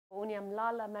unë jam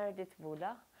Lala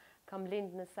Meredith-Vula, kam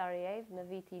lind në Sarajevo në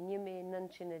vitin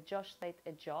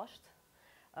 1966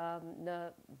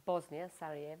 në Bosnia,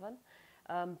 Sarajevon.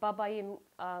 Baba im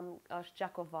është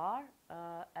gjakovar,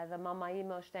 edhe mama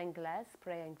im është anglez,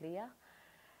 prej Anglia.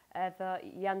 Edhe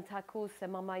janë taku se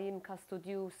mama im ka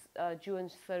studiu gjuhën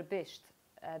serbisht,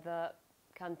 edhe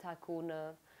kanë taku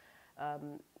në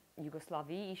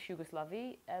Jugoslavi, ish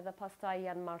Jugoslavi, edhe pastaj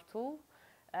janë martu,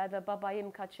 edhe baba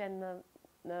im ka qenë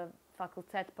në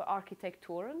fakultet për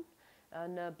arkitekturën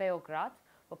në Beograd,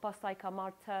 po pastaj ka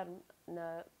marrë tërm në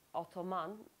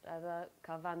Otoman, edhe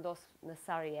ka vendos në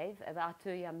Sarajevo, edhe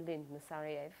aty jam lind në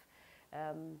Sarajevo.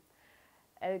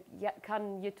 Kanë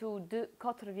jetu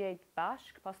 4 vjet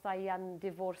bashk, pastaj janë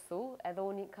divorcu, edhe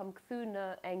unë kam kthy në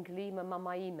Angli me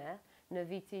mama ime në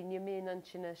vitin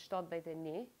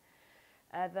 1971.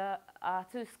 Edhe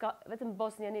aty vetëm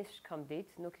bosnjanisht kam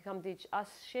ditë, nuk I kam ditë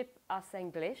as shqip, as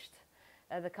anglisht,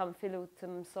 edhe kam fillu të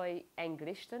mësoj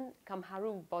anglishtën, kam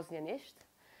haru bosnjanisht,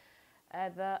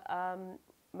 edhe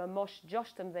më mosh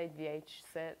 16 vjeç,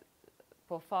 se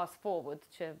po fast forward,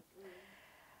 që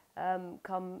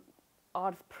kam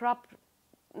ardhë prap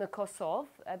në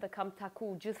Kosovë, edhe kam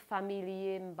taku gjithë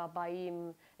familjim,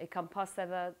 babaim, kam pas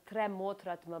edhe 3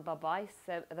 motrat me babaj,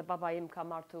 edhe babaim ka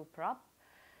martu prap.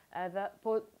 Edhe,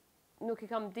 po nuk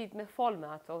I kam ditë me fol me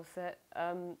ato, se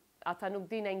ata nuk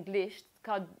din anglisht,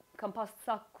 kam pas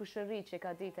ca kushëri që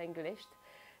ka ditë anglisht.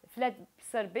 Flet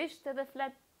serbisht edhe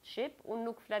flet shqip, unë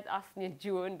nuk flet asnjë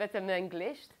gjuhën, vetëm në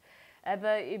anglisht,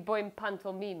 edhe I bojmë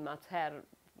pantomim atëherë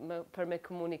për me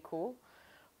komuniku,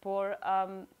 por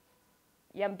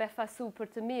jam befasu për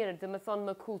të mirë, dhe me thonë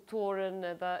me kulturën,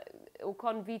 edhe u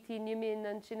konë viti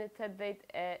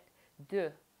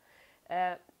 1982.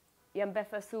 Jam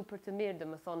befasu për të mirë, dhe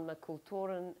me thonë me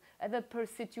kulturën, edhe për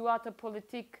situata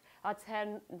politik,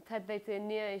 atëherë në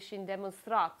 81 ishin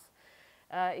demonstrat.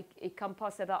 I kam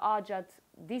pas edhe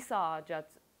disa agjat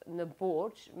në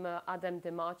Borç, me Adem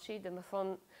Demaci, dhe me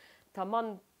thonë,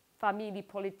 tamam familji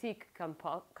politik kam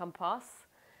pas,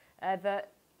 edhe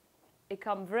I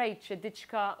kam vrejt që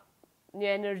diçka, një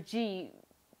energji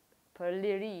për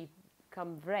liri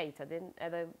kam vrejt,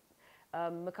 edhe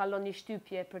më kalon një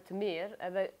shtypje për të mirë,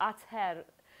 edhe atëherë,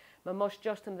 më mosh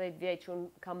 16 vjeç, unë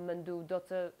kam mendu do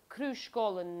të kry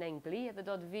shkollën në Angli, edhe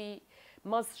do të vi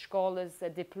mas shkollës e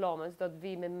diplomës, do të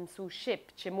vi me mësu shqip,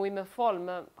 që muj me fol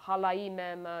me hala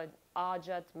ime, me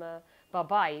agjat, me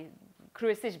babaj,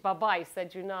 kryesisht babaj, se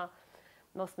gjuna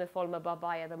mos me fol me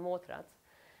babaj edhe motrat.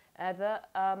 Edhe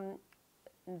në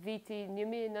viti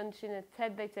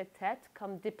 1988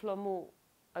 kam diplomu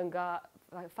nga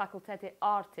Fakulteti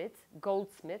Artit,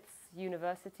 Goldsmiths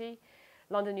University,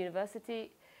 London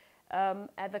University,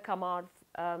 edhe kam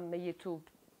ardhë me YouTube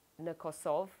në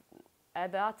Kosovë.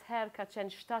 Edhe atëherë ka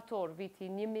qenë shtator viti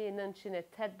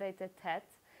 1988,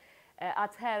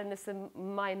 atëherë nëse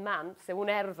maj men, se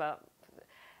unë erdha,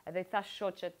 edhe I thash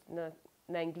shoqet në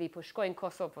Angli, po shkojnë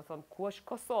Kosovë, po thonë, ku është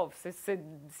Kosovë, se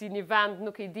si një vend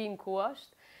nuk I din ku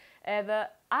është. Edhe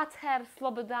atëherë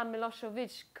Slobodan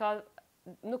Milošević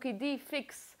nuk I di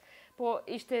fix, po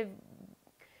ishte,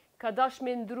 ka dash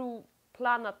me ndru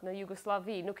planat në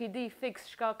Jugoslavi, nuk I di fix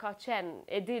shka ka qenë,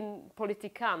 e din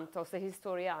politikant ose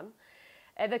historian,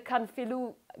 edhe kanë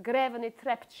fillu grevën I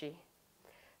Trepçi.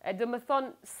 Edhe me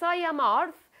thonë, sa jam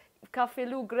ardhë, ka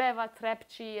fillu greva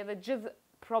Trepçi edhe gjithë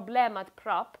problemat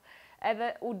prap,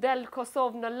 edhe u del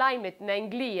Kosovë në lajmit në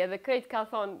Angli, edhe krejt ka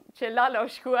thonë që Lala u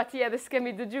shku atje edhe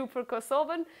s'kemi dëgju për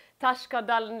Kosovën, tash ka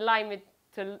dalë në lajmit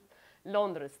të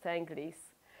Londrës, të Anglisë.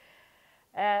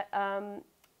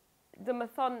 Dhe me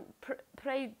thonë,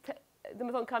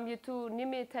 kam jetu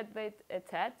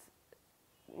 1988,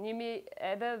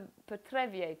 edhe për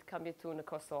 3 vjet kam jetu në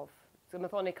Kosovë. Dhe me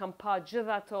thonë, kam pa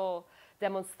gjitha ato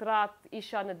demonstrat,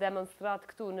 isha në demonstrat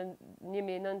këtu në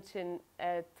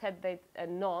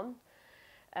 1989,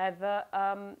 edhe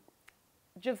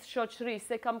gjithë shoqëri,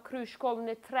 se kam kry shkollën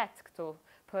e 3 këtu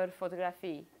për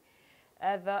fotografi.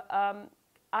 Edhe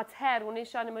atëherë, unë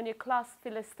isha në një klasë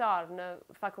filestar në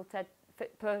fakultet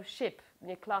për Shqip,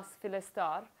 një klasë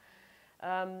filestar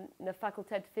në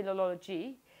fakultet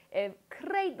filologji, e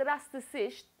krejt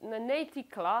rastësisht në nejti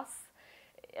klasë,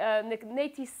 në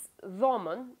nejti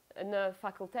dhomën në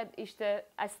fakultet ishte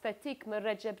estetik me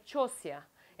Recep Qosja.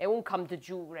 E unë kam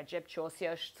dëgju, Recep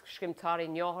Qosja është shkrimtar I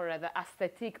njohur edhe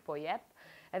estetik po jep,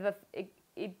 edhe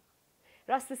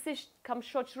rastësisht kam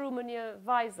shoqru me një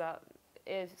vajza,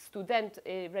 student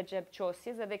e Recep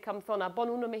Qosjes, edhe kam thonë, a bon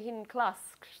unë me hinë në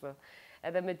klasë, kështë,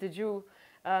 edhe me dëgju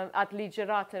atë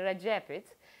ligjerat në Recepit,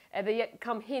 edhe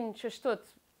kam hinë qështut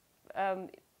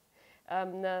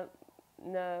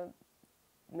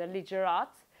në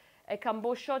ligjerat, e kam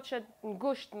bo shoqe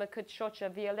ngusht me këtë shoqe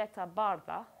Violeta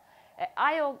bardha.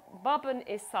 Ajo, babën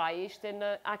e saj, ishte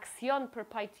në aksion për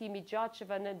pajtimi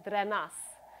gjaqeve në Drenas.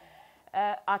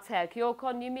 Atëherë, kjo ka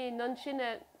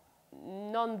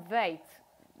 1990,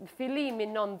 fillimi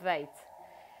 90.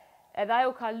 Edhe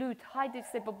ajo ka lut, hajde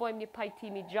se bëbojmë një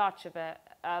pajtimi gjaqeve,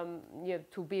 një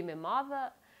tubim e madhe,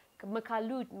 më ka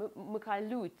lut,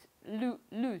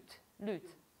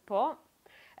 po.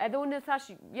 Edhe unë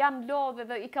thash, jam lodhe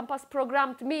dhe i kam pas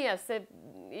program të mija, se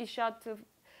isha të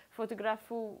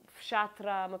fotografu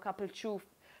fshatra, më ka pëlqu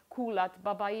kullat,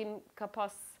 baba im ka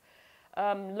pas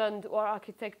lënd or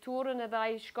arkitekturën edhe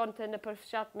ai shkonte në për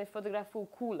fshat me fotografu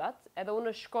kullat, edhe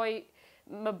unë shkoj,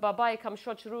 më baba i kam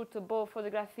shoqëru të bo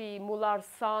fotografi mullar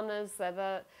sanës edhe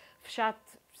fshat,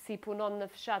 si punon në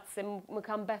fshat, se më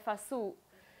kam befasu,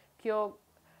 kjo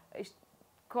ishtë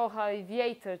koha i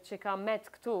vjetër që kam met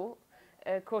këtu,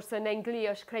 kurse në Angli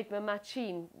është krejt me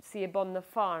maqin, si e bon në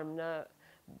farm, në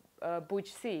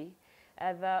bujqësi,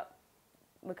 edhe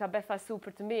më ka befasu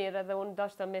për të mirë, edhe unë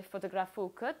dashta me fotografu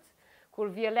këtë, kur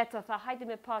Violeta tha, hajde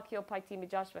me pa kjo pajtimi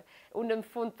gjaqeve. Unë në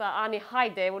fund tha, ani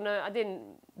hajde, unë adin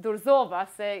dorëzova,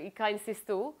 se i ka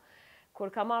insistu, kur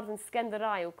kam ardhë në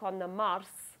Skenderaj, u ka në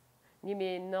mars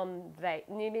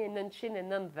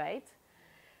 1990,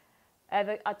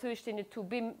 edhe aty ishte një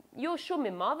tubim, jo shumë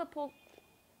i madhe, po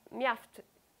mjaft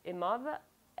i madhe,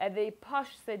 edhe i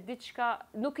pash se diçka,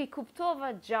 nuk i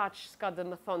kuptova gjaq, s'ka dhe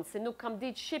më thonë, se nuk kam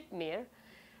ditë shqip mirë,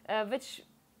 veç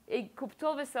i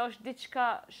kuptova se është diçka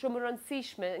shumë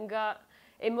rëndësishme nga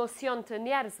emocion të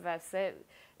njerëzve, se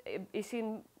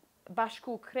ishin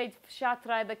bashku krejt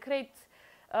fshatra edhe krejt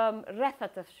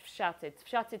rrethat të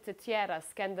fshatit të tjera,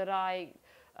 Skenderaj,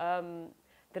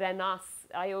 Drenas,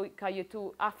 ajo ka jetu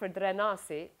afër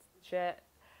Drenasi, që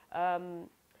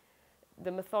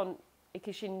dhe më thonë, i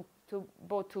kishin të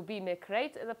bo tubime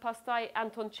krejt, edhe pastaj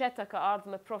Anton Qeta ka ardhë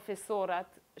me profesorat,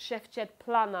 shef qet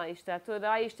plana ishte ato, edhe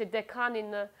a ishte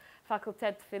dekanin në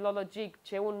fakultet filologjik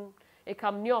që unë e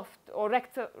kam njoft, o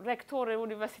rektore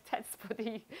universitet, s'po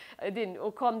di, edin,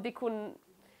 o kam dikun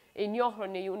i njohër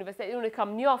një universitet, unë e kam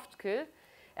njoft kë,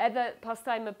 edhe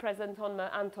pastaj me prezenton me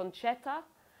Anton Qeta,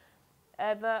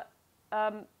 edhe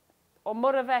o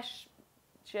mërë vesh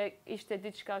që ishte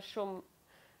diçka shumë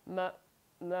më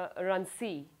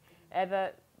rëndësi, edhe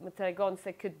më të regon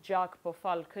se këtë gjak po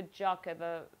falë, këtë gjak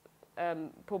edhe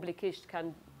publikisht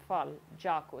kanë falë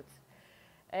gjakut.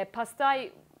 Pastaj,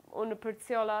 unë për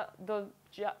cjolla do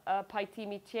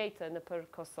pajtimi tjetër në për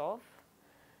Kosovë,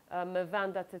 me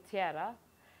vendat të tjera,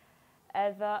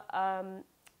 edhe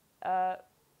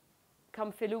kam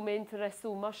fillu me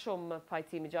interesu ma shumë me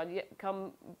pajtimi gjatë.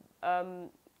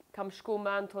 Kam shku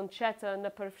me Anton Qeta në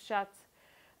për fshat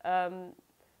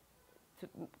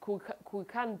ku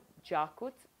kanë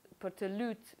gjakut, për të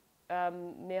lut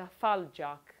me fal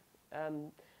gjak.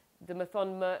 Dhe me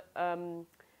thonë me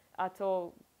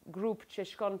ato grup që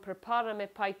shkon për para me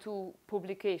pajtu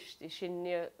publikisht, ishin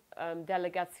një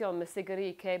delegacion me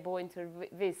siguri ke bo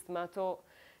intervistë me ato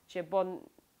që bon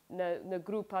në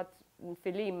grupat në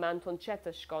filim me Anton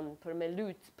Qeta shkon për me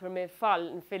lut, për me fal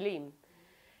në filim.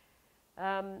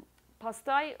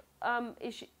 Pastaj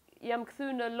jam këthy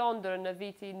në Londër në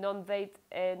viti 90,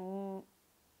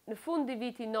 në fundi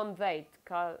viti 90,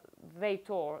 ka 10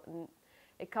 orë,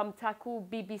 e kam taku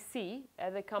BBC,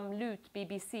 edhe kam lut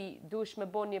BBC, dush me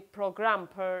bo një program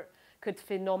për këtë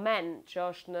fenomen që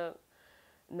është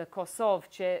në Kosovë,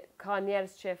 që ka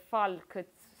njerës që falë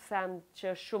këtë send që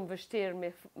është shumë vështirë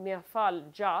me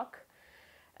falë gjak,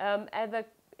 edhe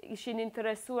ishin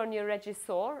interesuar një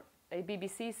regjisor e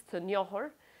BBC-s të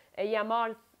njohër, e jam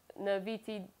ardhë në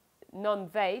viti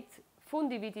 90,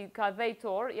 fundi viti ka 10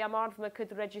 orë, jam ardhë me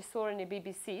këtë regjisorin e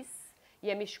BBC-s,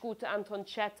 jemi shku të Anton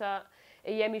Qeta,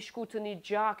 e jemi shku të një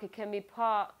gjak, e kemi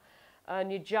pa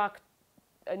një gjak,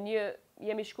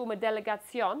 jemi shku me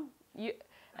delegacion,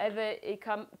 edhe i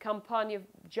kam pa një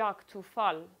gjak të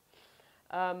falë.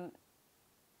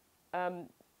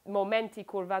 Momenti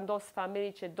kur vendos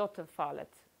familji që do të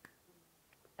falet.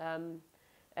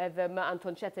 Edhe me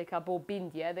Anton Qeta ka bo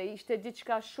bindje, edhe ishte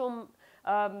diçka shumë,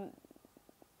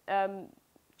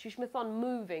 qish me thonë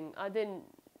moving, adin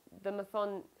dhe me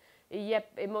thonë i jep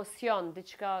emocion,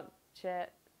 diçka që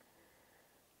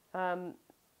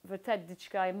vërtet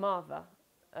diçka e madhe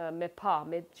me pa,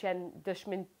 me qenë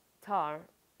dëshmintar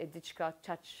e diçka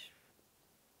qaq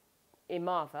e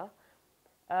madhe.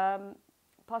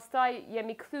 Pastaj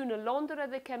jemi këthy në Londër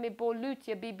edhe kemi bo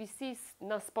lutje BBC-s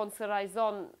në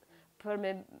sponsorizon për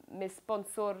me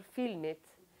sponsor filmit.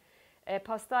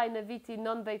 Pastaj në viti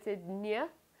 91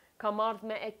 kam ardhë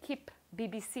me ekip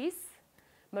BBC-s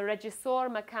me regjisor,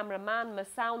 me kameraman, me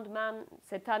soundman,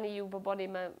 se tani ju bëboni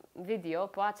me video,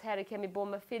 po atëherë kemi bo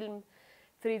me film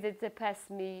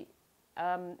 35.000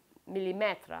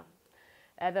 milimetra.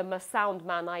 Edhe me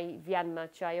soundman ai vjen me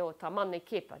që ajo tamam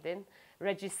ekip din,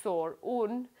 regjisor,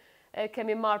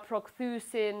 kemi marrë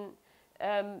prokthysin,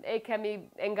 e kemi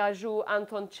engazhu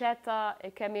Anton Qeta,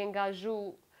 e kemi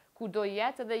engazhu ku do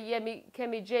jetë, dhe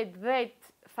kemi gjetë 10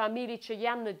 familje që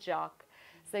janë në gjak,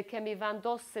 se kemi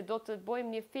vendosë se do të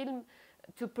bëjmë një film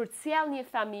të përcjell një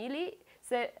familje,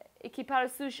 se i ki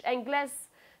parasysh Engles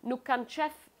nuk kanë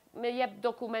qef me jep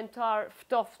dokumentar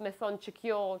ftoft me thonë që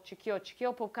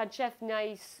kjo, po kanë qef një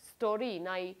histori,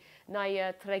 një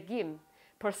tregim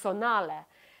personale.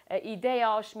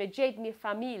 Ideja është me gjetë një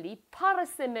familje, para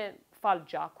se me falë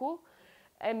gjaku,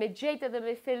 me gjetë edhe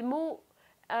me filmu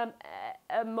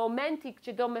momentik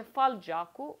që do me falë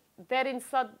gjaku, derin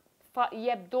sa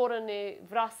jep dorën e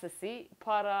vrasësi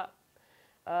para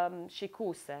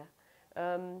shikuse.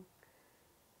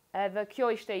 Edhe kjo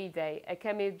ishte idej. E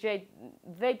kemi gjetë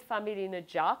 10 familje në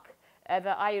gjak,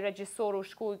 edhe ai regjisoru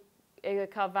shku e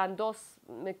ka vendos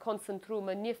me koncentru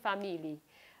me një familje.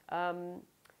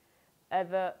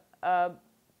 Edhe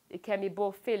kemi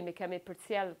bo film, kemi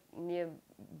përcjell një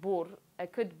burr, e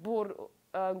këtë burr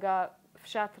nga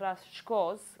fshatra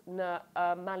Shkoz në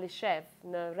Malishev,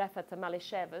 në rrethet të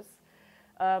Malishevës,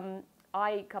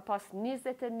 ai ka pas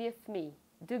 21 fëmijë,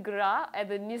 2 gra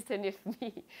edhe 21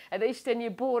 fëmijë. Edhe ishte një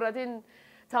burr, atin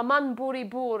taman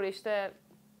burr, ishte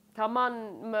taman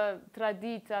më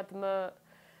traditat,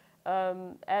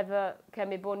 edhe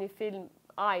kemi bo një film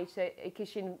ai që e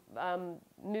kishin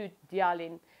myt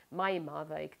djalin më i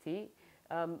madh i këtij,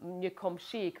 një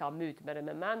komshi ka myt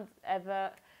me mend, edhe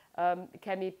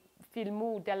kemi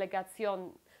filmu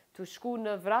delegacion të shku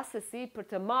në vrasësi për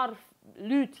të marrë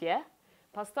lytje,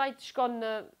 pastaj të shkon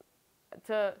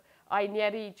të ai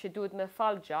njeri që duhet me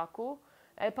falë gjaku,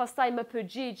 e pastaj me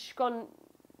përgjigj shkon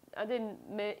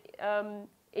me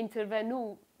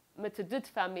intervenu me të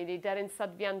dytë familje, derin sa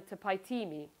të vjen të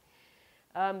pajtimi.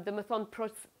 Dhe me thonë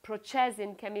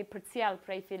procesin kemi përcjell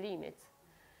prej fillimit.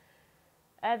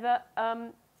 Edhe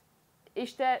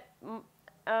ishte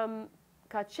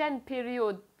ka qenë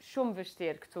periud shumë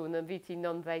vështirë këtu në vitin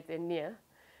 91.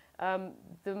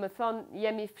 Dhe me thonë,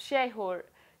 jemi fshehur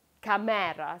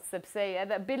KAMERA, sepse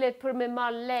edhe bilet për me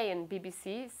marrë lejen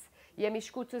BBC-s, jemi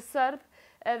shku të Sërb,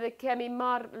 edhe kemi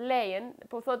marrë lejen,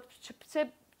 po thotë,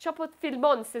 që po të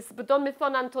filmon, se do me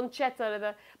thonë Anton Qetër,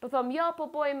 edhe po thomë, ja, po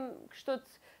bojmë kështët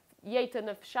jetën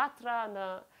në fshatra,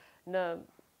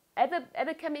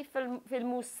 edhe kemi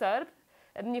filmu Sërb,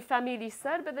 edhe një familje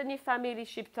Sërb, edhe një familje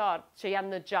shqiptar që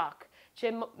janë në gjak, që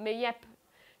me jep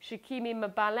shikimi me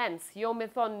balans, jo me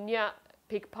thonë një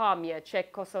pikpamje që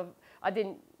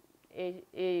adin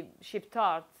e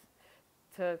shqiptar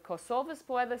të Kosovës,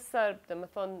 po edhe Sërb, dhe me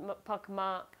thonë pak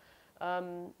ma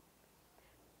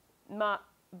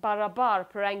barabar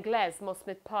për Angles, mos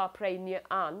me të pa prej një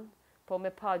anë, po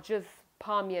me pa gjithë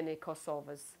pamjen e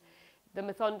Kosovës. Dhe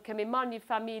me thonë, kemi marrë një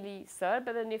familje Sërb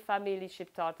edhe një familje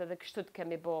shqiptar, edhe kështut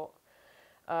kemi bo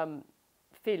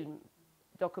film,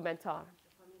 dokumentar.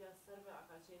 Familja Sërbe, a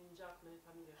ka qenë gjak me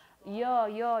familje shqiptar?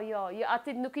 Jo,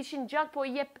 ati nuk ishin gjak, po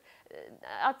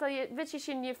ata veç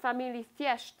ishin një familje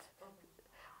thjesht,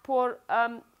 por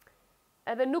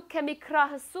edhe nuk kemi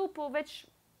krahësu, po veç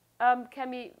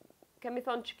kemi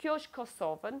thonë që kjo është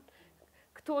Kosovën,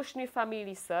 këto është një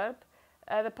familje Sërb,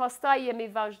 edhe pastaj jemi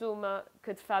vazhdu me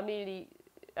këtë familje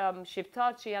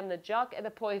shqiptar që janë në gjak,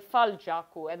 edhe po e falë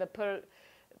gjaku, edhe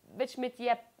veç me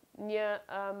t'jep një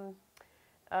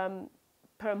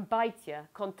përmbajtje,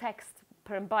 kontekst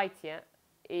përmbajtje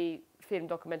i film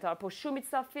dokumentar, po shumit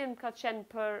sa film ka qenë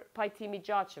për pajtimi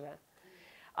gjaqeve.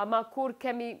 Ama kur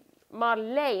kemi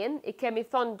marrë lejen, i kemi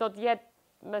thonë do t'jetë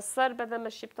me Sërbe dhe me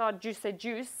Shqiptar gjysë e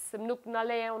gjysë, se nuk në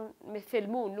lejon me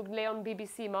filmu, nuk në lejon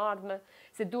BBC me ardhme,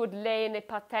 se duhet lejen e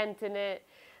patentin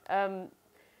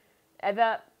edhe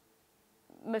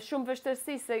me shumë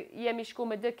vështërsi se jemi shku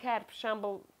me 2 kerë, për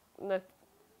shembull,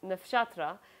 në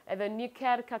fshatra, edhe një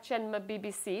kerë ka qenë me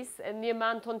BBC-s, e një me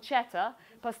Anton Qeta,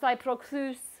 pastaj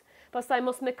prokthys, pastaj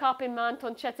mos me kapin me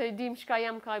Anton Qeta, i dim shka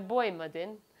jam ka i bojmë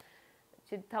din,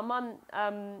 që taman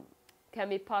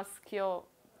kemi pas kjo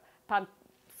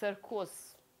sërkus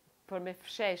për me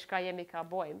fshej shka jemi ka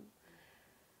bojmë.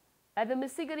 Edhe me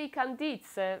siguri kanë ditë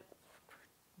se,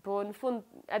 po në fund,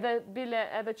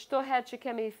 edhe qëto herë që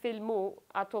kemi filmu,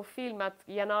 ato filmat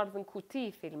janë ardhën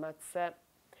kuti filmat, se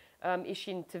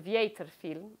ishin të vjetër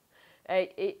film,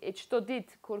 e qëto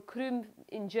ditë, kur krym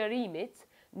ingjerimit,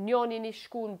 njonin i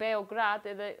shku në Beograd,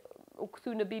 edhe u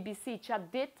këthu në BBC qatë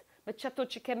ditë, me çato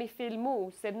që kemi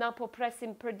filmu, se na po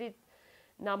presim për ditë,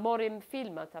 na morim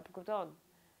filmat, apo kupton?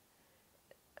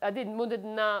 A din, mundet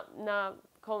na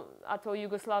ato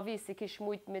Jugoslavi si kish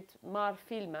mujt me marr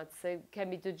filmat, se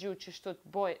kemi dëgju që shtot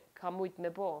boj, ka mujt me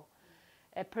bo.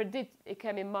 E për ditë i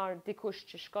kemi marr dikush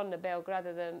që shkon në Beograd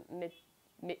edhe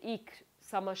me ik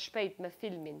sa më shpejt me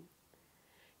filmin.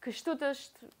 Kështu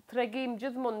është tregim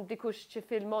gjithmonë dikush që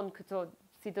filmon këto,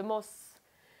 sidomos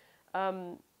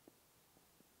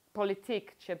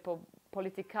politik që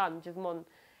politikan gjithmonë.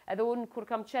 Edhe unë kur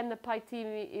kam qenë në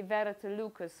pajtimi i verët të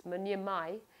Lukës më 1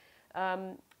 maj,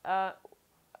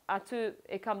 aty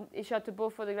isha të bo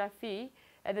fotografi,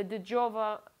 edhe dëgjova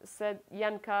se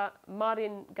janë ka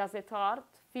marrin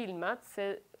gazetarët filmat,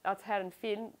 se atëherën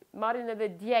film, marrin edhe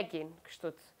djegin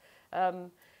kështut.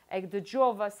 E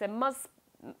dëgjova se mas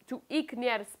të ik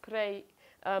njerës prej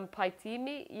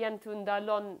pajtimi, janë të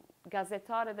ndalon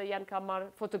gazetarë edhe janë ka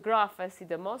marrë fotografe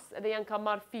sidomos, edhe janë ka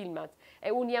marrë filmat. E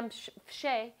unë jam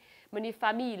fshe më një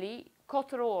familji,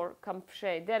 4 orë kam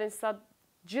fshe, derin sa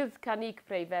gjithë kanë ik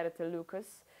prej verët të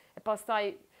Lukës, e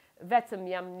pastaj vetëm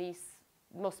jam nis,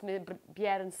 mos me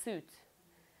bjerën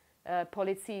sytë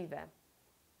policive.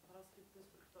 Paraskip për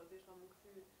këto, desha më këthy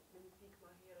në një pikë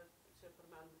ma herët që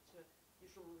përmendet që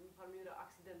ishëm një farmire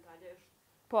aksidentalisht,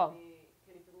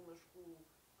 keni fillu me shku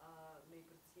me i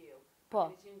përcjell.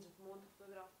 Keni qenë gjithmonë të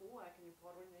fotografu, a keni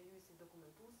parë në ju si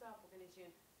dokumentuese, apo keni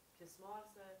qenë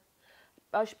pjesëmarrëse?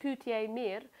 Është pyetje e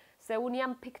mirë, se unë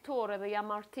jam piktore dhe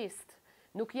jam artist.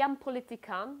 Nuk jam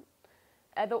politikan,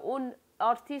 edhe unë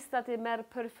artistat e merë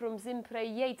për frymëzim prej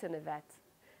jetën e vetë.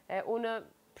 Unë,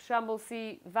 për shembull si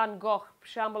Van Gogh,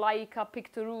 për shembull ai ka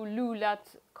pikturu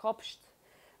lulat, kopsht,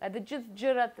 edhe gjithë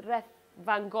gjërat rreth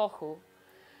Van Goghu.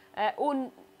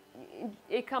 Unë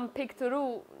e kam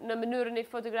pikturu në mënyrën e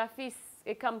fotografisë,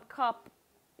 e kam kap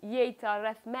jeta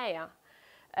rreth meja.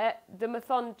 Dhe më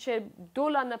thonë që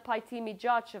dola në pajtimi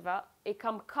gjaqeve, e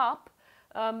kam kap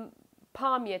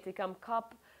pamjet, e kam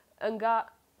kap nga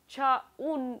qa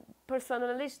unë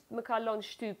personalisht më kalon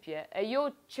shtypje. E jo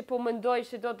që po mendoj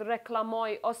që do të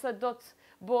reklamoj, ose do të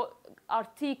bo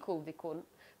artikull dikun,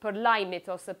 për lajmit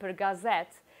ose për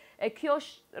gazet. E kjo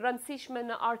është rëndësishme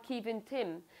në arkivin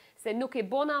tim, se nuk e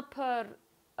bona për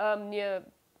një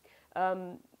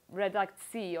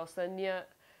redaktësi ose një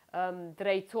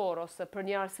drejtor ose për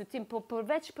një arsyetim, po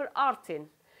përveç për artin.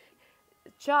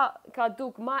 Qa ka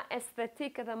duk ma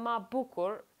estetik edhe ma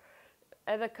bukur,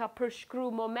 edhe ka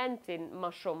përshkru momentin ma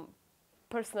shumë,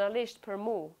 personalisht për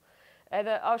mu.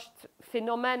 Edhe është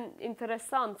fenomen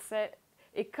interesant se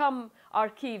i kam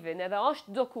arkivin, edhe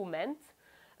është dokument,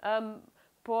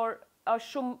 por është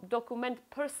shumë dokument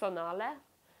personale,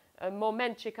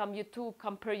 moment që kam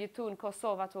përjetu në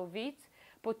Kosovë ato vit,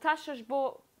 po tash është bo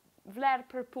vlerë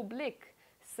për publik,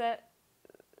 se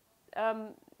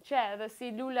që edhe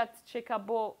si lulat që ka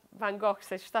bo Van Gogh,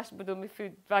 se shtash bëdu me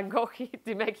fyt Van Goghi,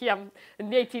 dimek jam në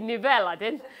njëti nivel,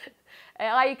 adin.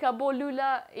 A i ka bo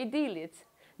lula i dilit.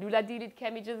 Lula dilit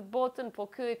kemi gjithë botën, po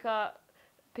kë i ka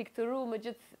pikturu me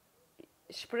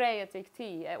gjithë shprejet e këti.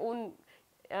 Unë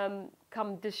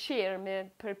kam dëshirë me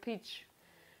përpiq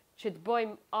që të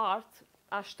bojmë art,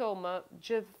 ashto me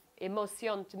gjithë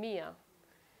emocion të mia.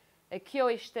 E kjo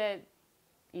ishte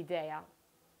ideja.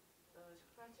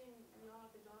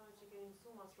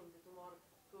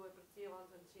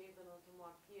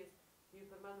 Ju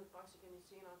përmendet pak që keni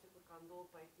qenë aty kur ka ndodhur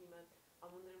pajtimet, a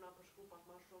mundrim na përshkru pak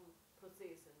ma shumë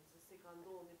procesin, se si ka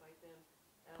ndodhur një pajtim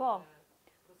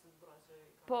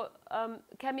Po,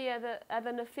 kemi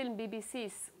edhe në film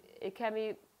BBC-s, kemi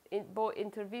bo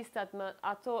intervistat me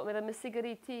ato, edhe me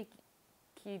siguri ti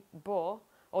ki bo,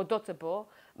 o do të bo,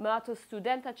 me ato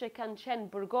studenta që kanë qenë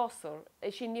burgosur,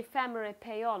 ishin një femër e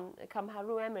pejon, kam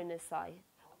harru emrin e saj.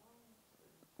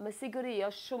 Me siguri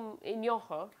është shumë i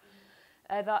njohur,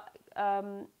 edhe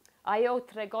ajo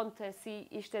të regonte si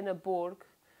ishte në burg,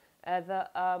 edhe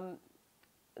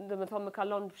dhe me thonë me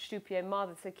kalon shtypje e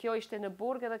madhe, se kjo ishte në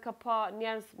burg edhe ka pa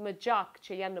njerëz me gjak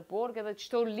që janë në burg, edhe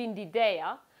qëto lind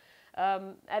ideja,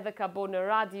 edhe ka bo në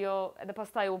radio, edhe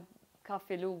pastaj ka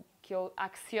fillu kjo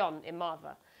aksion e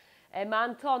madhe. E me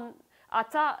anton,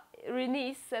 ata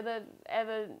rinis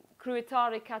edhe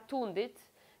kryetari ka tundit,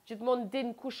 gjithmonë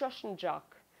din kush është në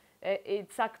gjak. I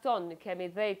cakton, kemi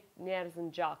 10 njerëz në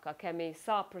gjaka, kemi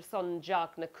sa person në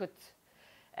gjak në këtë.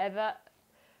 Edhe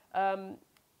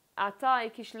ata i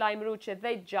kish lajmëru që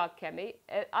 10 gjak kemi,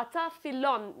 ata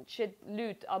fillon që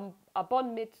lut, a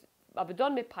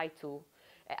bëdon me pajtu.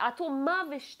 Ato ma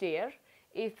vështirë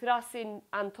i thrasin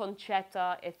Anton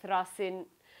Qeta, i thrasin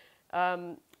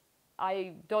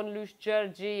ai Don Lush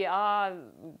Gjërgji,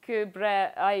 ky bre,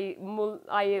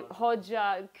 ai Hoxha,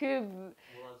 ky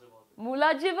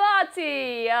Mulla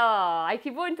Gjevati, ai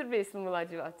ki bo intervistë me Mulla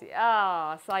Gjevati,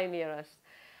 sa I mirë është.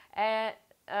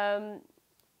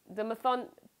 Dhe më thonë,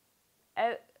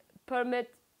 për me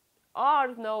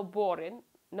ardhë në oborin,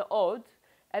 në od,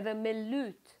 edhe me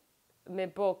lyt me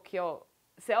bo kjo,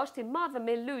 se është I madhe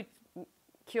me lyt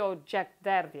kjo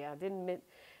gjakderdhja,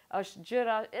 është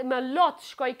gjëra, me lot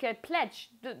shkoj ke pleq,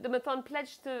 dhe me thonë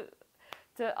pleq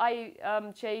të ai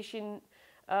që ishin,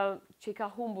 që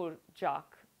ka humbur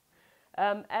gjak.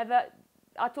 Edhe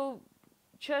ato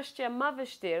çështje ma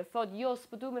vështirë, thot jo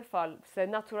s'pëdu me falë, se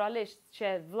naturalisht që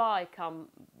vllai kam,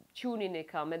 qunin I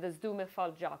kam, edhe s'du me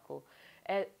falë gjaku.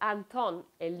 Anton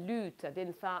e lytë,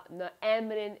 din tha, në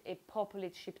emrin e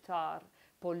popullit shqiptar,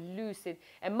 po lysin.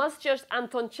 Mas që është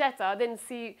Anton Qeta, din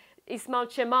si Ismail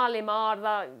Qemali më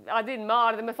ardha, adin më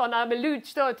ardhe, me thonë, me lytë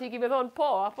qëto, ti ki me thonë,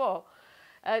 po.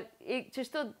 Që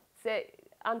shto, se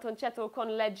Anton Qeta u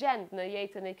konë legend në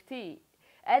jetën e këti,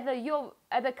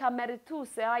 edhe ka meritu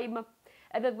se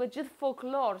edhe vë gjithë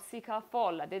folklor si ka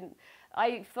fol,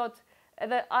 ai thot,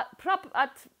 edhe prap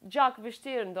atë gjak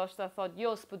vështirë ndoshta thot,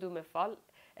 jo s'pëdu me fal,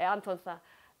 e Anton tha,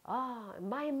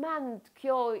 ma I mend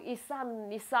kjo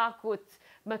Isakut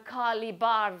me kali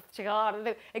bardh që ka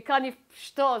ardhë, e ka një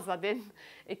shtoz,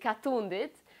 I ka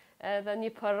tundit, edhe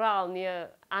një përral, një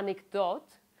anekdot,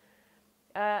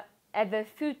 edhe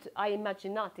fyt, a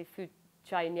imaginati fyt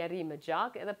qaj njeri me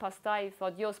gjak, edhe pastaj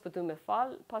thot, jo s'pëdu me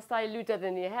fal, pastaj lyt edhe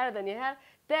njëherë,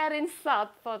 derin sat,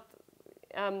 thot,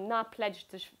 na pledgë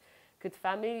të këtë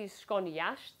familji shkon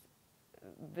jashtë,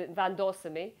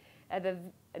 vendosemi, edhe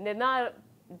në na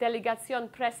delegacion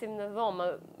presim në dhomë,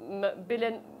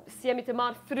 bilen si jemi të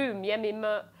marrë frym, jemi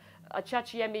më, qa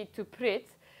që jemi të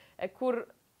prit, kur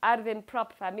ardhim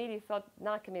prap familji, thot,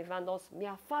 na kemi vendosë,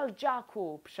 mja fal gjaku,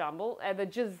 për shambull, edhe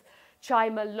gjithë qaj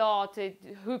më latë,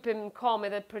 hypim kom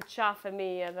edhe për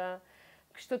qafemi, edhe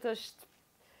kështu të është,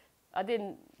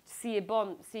 adin, si I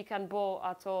bon, si kanë bo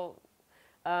ato,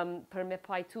 për me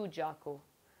pajtu gjaku.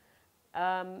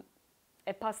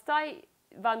 E pastaj,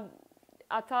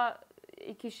 ata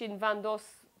I kishin vendos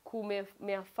ku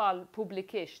me fal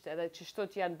publikisht, edhe që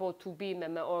shtot janë bo tubime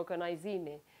me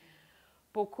organizimi.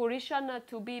 Po kur isha në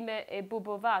tubime e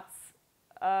Bubovac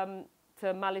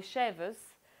të Malishevës,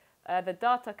 edhe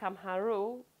data kam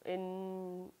haru,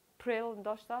 në prill,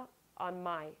 ndoshta, në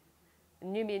maj,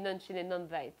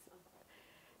 1990.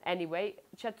 Anyway,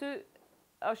 që aty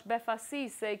është befasi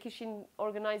se kishin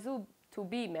organizu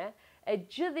tubime, e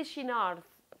gjithë ishin ardhë,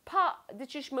 pa, dhe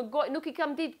që ishme nuk I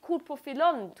kam ditë kur po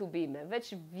fillon tubime,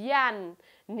 veç vjen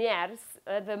njerës,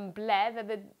 edhe mbledh,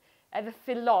 edhe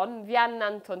fillon, vjen në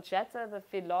Anton Qeta, edhe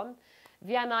fillon,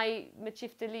 vjen ai me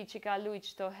qifteli që ka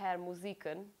lujt qëto herë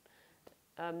muzikën,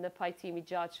 në pajtimi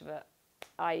gjaqeve,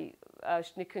 ai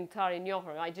është një këngëtar I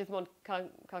njohur, ai gjithmonë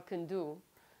ka këndu.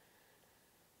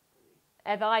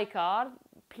 Edhe ai ka ardhë,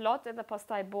 plot edhe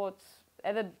pastaj bot,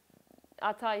 edhe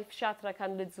ata I fshatra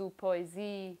kanë lexu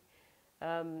poezi,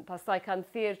 pastaj kanë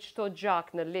thirrë çdo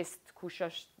gjak në list kush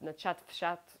është në çat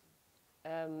fshat,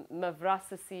 më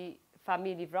vrasësi,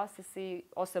 familji vrasësi,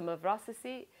 ose më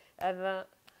vrasësi, edhe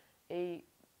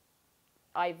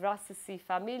ai vrasësi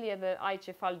familje edhe ai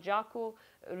që fal gjaku,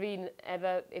 rinë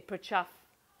edhe I përqaf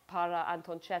para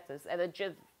Anton Qetës, edhe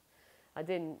gjithë,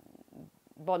 adin,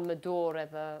 bon më dorë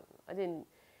edhe, adin,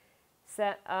 se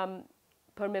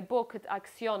për me bo këtë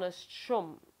aksion është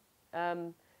shumë,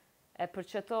 e për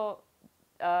qëto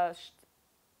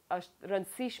është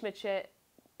rëndësishme që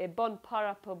e bon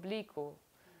para publiku,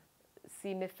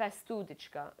 si me festu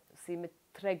diqka, si me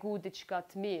tregu diqka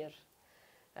të mirë,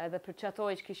 edhe për qëto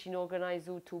që kishin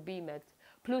organizu tubimet.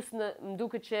 Plus më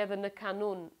duket që edhe në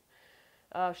kanun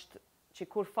është që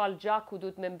kur fal gjaku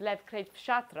duhet me mbledh krejt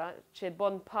fshatra që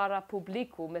bon para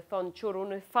publiku, me thonë qërë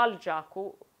unë fal gjaku,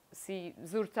 si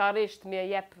zyrtarisht me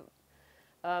jep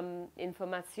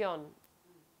informacion.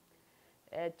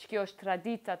 Që kjo është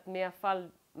traditat me fal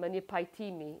më një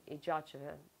pajtimi I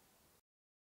gjaqeve.